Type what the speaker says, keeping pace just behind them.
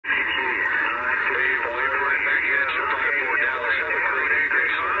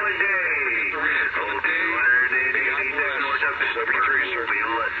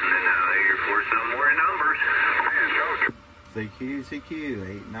CQ,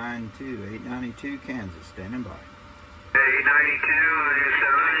 892, Kansas, standing by. 892,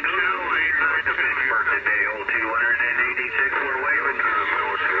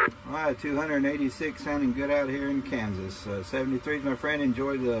 All right, 286 sounding good out here in Kansas. 73 is my friend.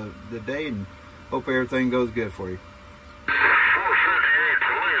 Enjoy the day and hope everything goes good for you. 458,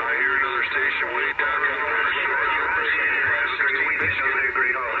 I hear another station way down here.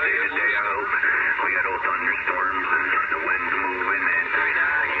 We had old thunderstorms and the winds moving and 39,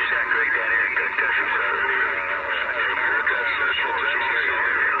 you sound great down here in Kentucky, sir.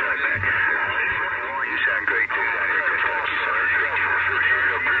 You sound great too down here in Kentucky, sir.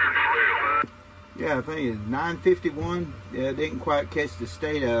 Yeah, I think it's 951. Yeah, didn't quite catch the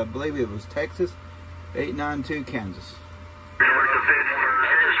state. I believe it was Texas. 892, Kansas. North of Pittsburgh.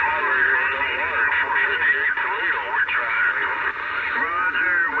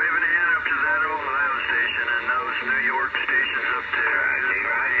 Roger, waving a hand up to that Ohio station and those New York stations up there.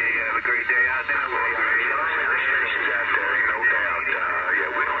 You have a great day out there. Stations out there, no doubt.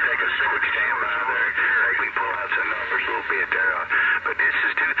 Yeah, we're going to take a quick standby there. We pull out some numbers a little bit there. But this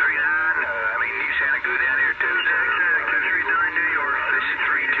is 239. I mean, you sounded good down here too. 239 New York. This is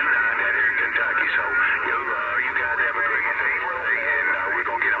 329 down here in Kentucky. So, you guys have a great day. And we're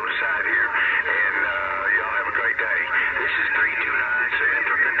going to get on the side here. And y'all have a great day. This is 329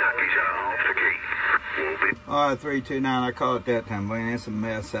 Central Kentucky's off the gate. We'll be. All right, 329. I caught it that time. Man, it's a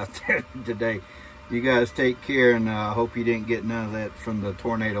mess out there today. You guys take care, and I hope you didn't get none of that from the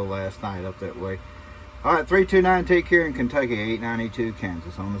tornado last night up that way. All right, 329. Take care in Kentucky. 892,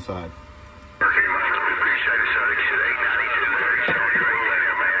 Kansas on the side.